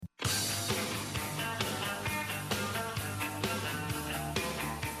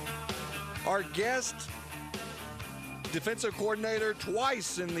Our guest, defensive coordinator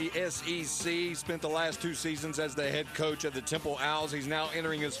twice in the SEC, spent the last 2 seasons as the head coach of the Temple Owls. He's now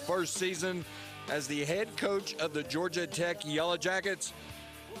entering his first season as the head coach of the Georgia Tech Yellow Jackets.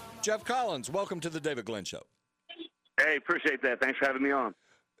 Geoff Collins, welcome to the David Glenn Show. Hey, appreciate that. Thanks for having me on.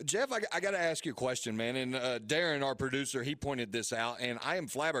 Geoff, I got to ask you a question, man. And Darren, our producer, he pointed this out, and I am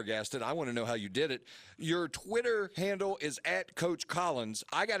flabbergasted. I want to know how you did it. Your Twitter handle is @CoachCollins.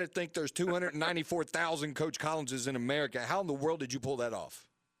 I got to think there's 294,000 Coach Collinses in America. How in the world did you pull that off?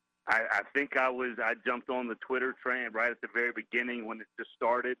 I think I jumped on the Twitter train right at the very beginning when it just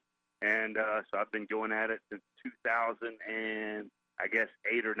started. And so I've been going at it since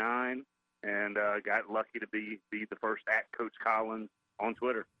 2008 or 9, and got lucky to be the first @CoachCollins on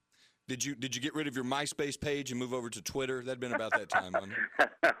Twitter. Did you get rid of your MySpace page and move over to Twitter? That'd been about that time, wasn't it?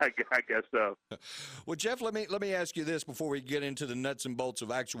 I guess so. Well, Geoff, let me ask you this before we get into the nuts and bolts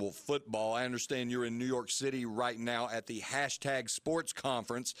of actual football. I understand you're in New York City right now at the #Sports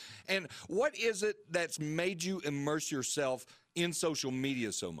Conference. And what is it that's made you immerse yourself in social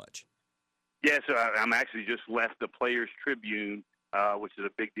media so much? Yeah, so I'm actually just left the Players Tribune, which is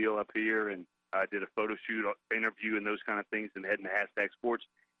a big deal up here, and I did a photo shoot, interview, and those kind of things, and heading to #Sports.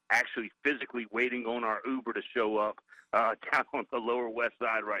 Actually physically waiting on our Uber to show up down on the Lower West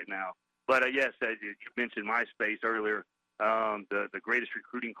Side right now. But, yes, you mentioned MySpace earlier. The greatest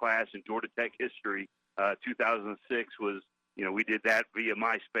recruiting class in Georgia Tech history, 2006 was, we did that via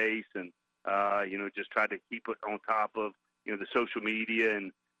MySpace and, just tried to keep it on top of, the social media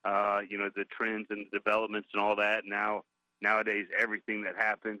and, the trends and developments and all that. Nowadays, everything that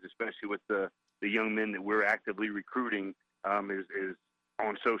happens, especially with the young men that we're actively recruiting, is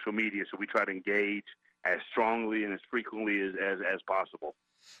on social media. So we try to engage as strongly and as frequently as possible.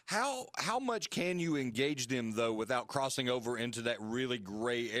 How much can you engage them, though, without crossing over into that really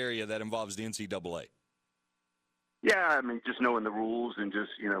gray area that involves the NCAA? Yeah, I mean, just knowing the rules and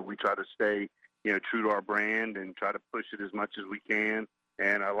just, we try to stay, true to our brand and try to push it as much as we can.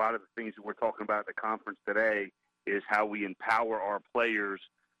 And a lot of the things that we're talking about at the conference today is how we empower our players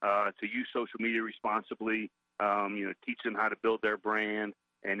to use social media responsibly, teach them how to build their brand,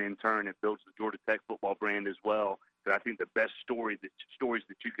 and in turn it builds the Georgia Tech football brand as well. But I think the best stories that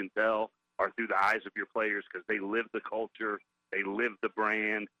you can tell are through the eyes of your players because they live the culture, they live the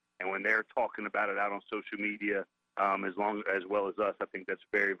brand, and when they're talking about it out on social media, as well as us, I think that's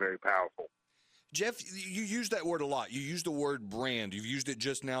very, very powerful. Geoff, you use that word a lot. You use the word brand. You've used it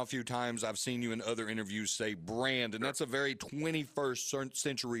just now a few times. I've seen you in other interviews say brand, and that's a very 21st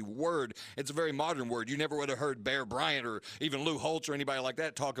century word. It's a very modern word. You never would have heard Bear Bryant or even Lou Holtz or anybody like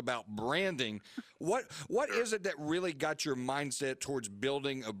that talk about branding. What is it that really got your mindset towards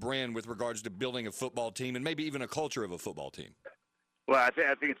building a brand with regards to building a football team and maybe even a culture of a football team? Well, I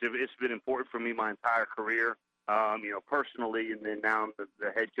think it's been important for me my entire career, personally, and then now I'm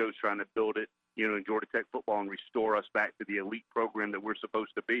the head coach trying to build it, in Georgia Tech football and restore us back to the elite program that we're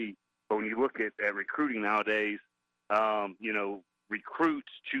supposed to be. But when you look at recruiting nowadays,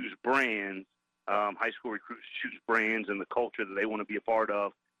 recruits choose brands. High school recruits choose brands and the culture that they want to be a part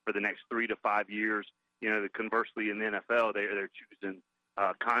of for the next 3 to 5 years. Conversely, in the NFL, they're choosing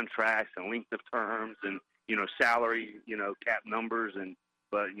contracts and length of terms and, salary, cap numbers.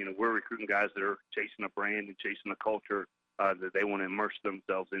 But we're recruiting guys that are chasing a brand and chasing a culture that they want to immerse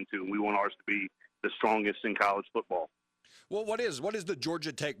themselves into. And we want ours to be the strongest in college football. Well, what is the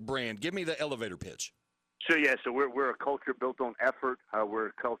Georgia Tech brand? Give me the elevator pitch. So we're a culture built on effort. We're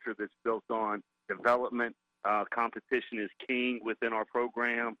a culture that's built on development. Competition is king within our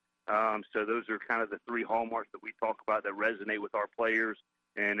program. So those are kind of the 3 hallmarks that we talk about that resonate with our players.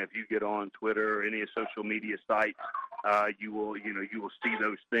 And if you get on Twitter or any social media sites, you will see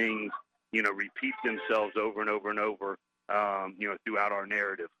those things, repeat themselves over and over and over, throughout our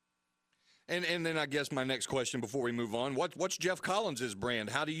narrative. And then I guess my next question before we move on, what's Geoff Collins' brand?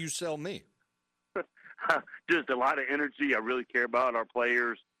 How do you sell me? Just a lot of energy. I really care about our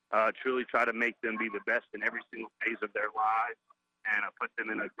players, truly try to make them be the best in every single phase of their lives, and put them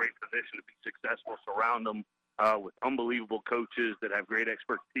in a great position to be successful, surround them with unbelievable coaches that have great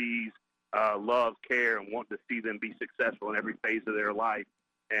expertise, love, care, and want to see them be successful in every phase of their life.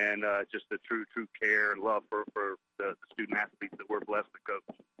 And just the true care and love for the student-athletes that we're blessed to coach.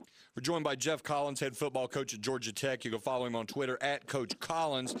 We're joined by Geoff Collins, head football coach at Georgia Tech. You can follow him on Twitter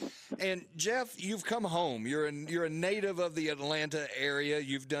 @CoachCollins. And, Geoff, you've come home. You're a native of the Atlanta area.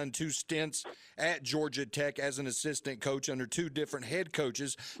 You've done 2 stints at Georgia Tech as an assistant coach under 2 different head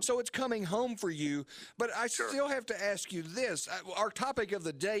coaches. So it's coming home for you. But I still have to ask you this. Our topic of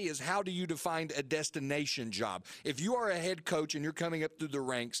the day is how do you define a destination job? If you are a head coach and you're coming up through the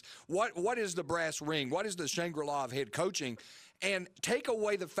ranks, ranks. What is the brass ring? What is the Shangri-La of head coaching? And take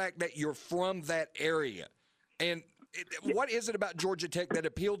away the fact that you're from that area. And what is it about Georgia Tech that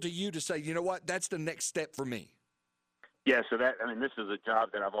appealed to you to say, you know what, that's the next step for me? Yeah, so this is a job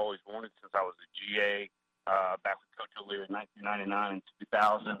that I've always wanted since I was a GA back with Coach O'Leary in 1999 and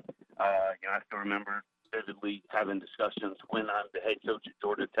 2000. I still remember vividly having discussions when I'm the head coach at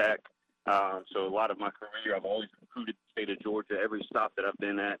Georgia Tech. So a lot of my career, I've always recruited the state of Georgia. Every stop that I've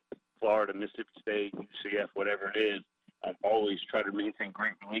been at, Florida, Mississippi State, UCF, whatever it is, I've always tried to maintain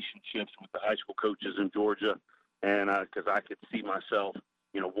great relationships with the high school coaches in Georgia, and because I could see myself,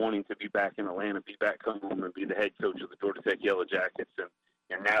 wanting to be back in Atlanta, be back home, and be the head coach of the Georgia Tech Yellow Jackets.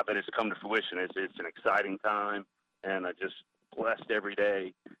 And now that it's come to fruition, it's an exciting time, and I just blessed every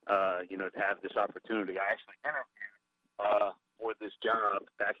day, to have this opportunity. I actually interviewed for this job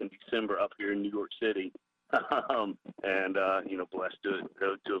back in December up here in New York City, and blessed to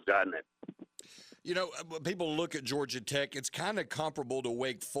have gotten it. When people look at Georgia Tech, it's kind of comparable to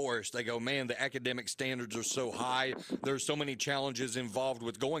Wake Forest. They go, man, the academic standards are so high. There's so many challenges involved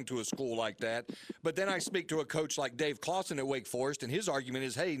with going to a school like that. But then I speak to a coach like Dave Clawson at Wake Forest, and his argument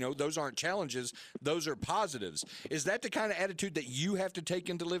is, hey, those aren't challenges. Those are positives. Is that the kind of attitude that you have to take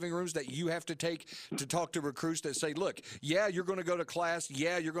into living rooms, that you have to take to talk to recruits that say, look, yeah, you're going to go to class.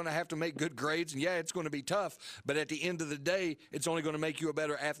 Yeah, you're going to have to make good grades. And, yeah, it's going to be tough. But at the end of the day, it's only going to make you a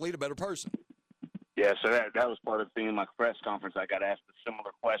better athlete, a better person. Yeah, so that was part of the thing in my press conference. I got asked a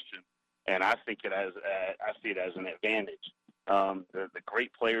similar question, and I think I see it as an advantage. The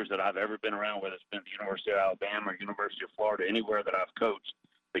great players that I've ever been around, whether it's been the University of Alabama or University of Florida, anywhere that I've coached,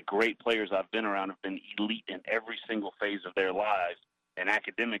 the great players I've been around have been elite in every single phase of their lives, and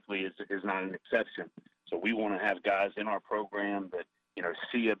academically is not an exception. So we want to have guys in our program that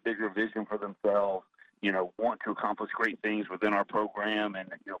see a bigger vision for themselves, want to accomplish great things within our program and,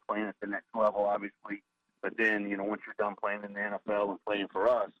 playing at the next level, obviously. But then, once you're done playing in the NFL and playing for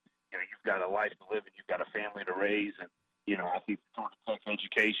us, you've got a life to live and you've got a family to raise. And, I think Georgia Tech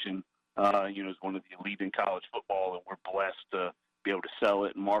education, is one of the elite in college football, and we're blessed to be able to sell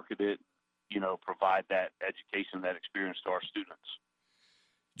it and market it, provide that education, that experience to our students.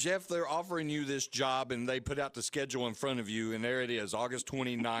 Geoff, they're offering you this job, and they put out the schedule in front of you, and there it is, August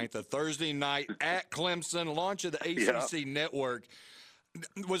 29th, a Thursday night at Clemson, launch of the ACC Network.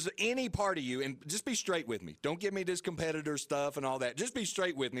 Was any part of you, and just be straight with me, don't give me this competitor stuff and all that, just be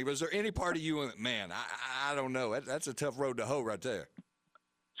straight with me, was there any part of you, man, I don't know, that's a tough road to hoe right there?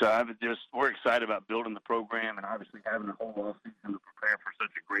 So we're excited about building the program, and obviously having a whole offseason to prepare for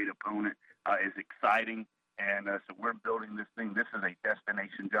such a great opponent is exciting. And so we're building this thing. This is a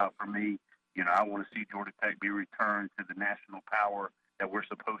destination job for me. I want to see Georgia Tech be returned to the national power that we're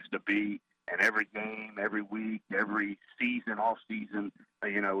supposed to be. And every game, every week, every season, off season,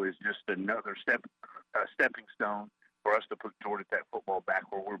 is just another stepping stone for us to put Georgia Tech football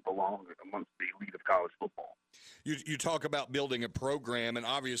back where we belong amongst the elite of college football. You talk about building a program, and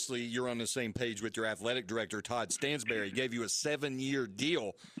obviously you're on the same page with your athletic director, Todd Stansberry. He gave you a 7-year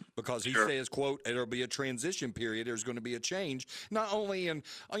deal because he says, quote, it'll be a transition period. There's going to be a change, not only in,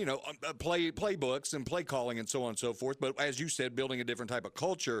 playbooks and play calling and so on and so forth, but as you said, building a different type of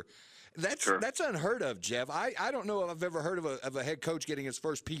culture. That's unheard of, Geoff. I don't know if I've ever heard of a head coach getting his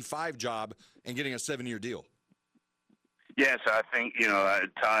first P5 job and getting a 7-year deal. Yes, I think,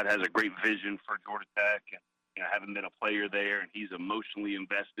 Todd has a great vision for Georgia Tech, and, having been a player there, and he's emotionally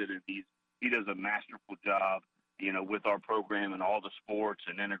invested, and he does a masterful job, with our program and all the sports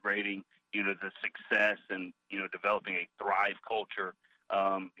and integrating, the success and, developing a Thrive culture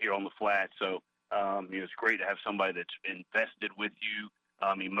here on the flat. So, it's great to have somebody that's invested with you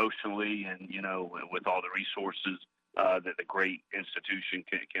emotionally and, with all the resources that the great institution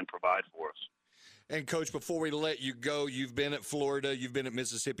can provide for us. And, Coach, before we let you go, you've been at Florida, you've been at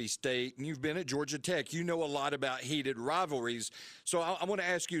Mississippi State, and you've been at Georgia Tech. You know a lot about heated rivalries. So I want to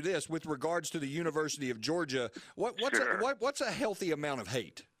ask you this. With regards to the University of Georgia, what's a healthy amount of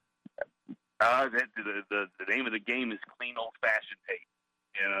hate? The name of the game is clean, old-fashioned hate.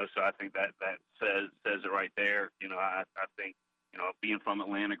 So I think that says it right there. I think, being from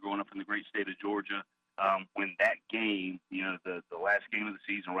Atlanta, growing up in the great state of Georgia, when that game, the last game of the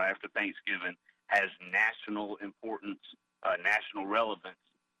season right after Thanksgiving, has national importance, national relevance.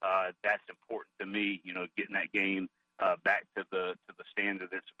 That's important to me. Getting that game back to the standard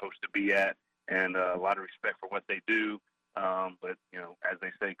it's supposed to be at, and a lot of respect for what they do. But as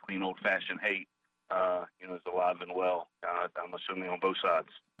they say, clean old-fashioned hate, is alive and well. I'm assuming on both sides.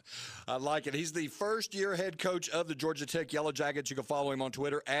 I like it. He's the first-year head coach of the Georgia Tech Yellow Jackets. You can follow him on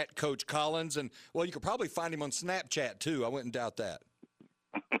Twitter at Coach Collins, and you could probably find him on Snapchat too. I wouldn't doubt that.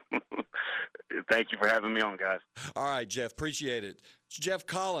 Thank you for having me on, guys. All right, Geoff, appreciate it. It's Geoff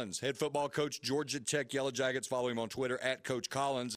Collins, head football coach, Georgia Tech Yellow Jackets. Follow him on Twitter at Coach Collins.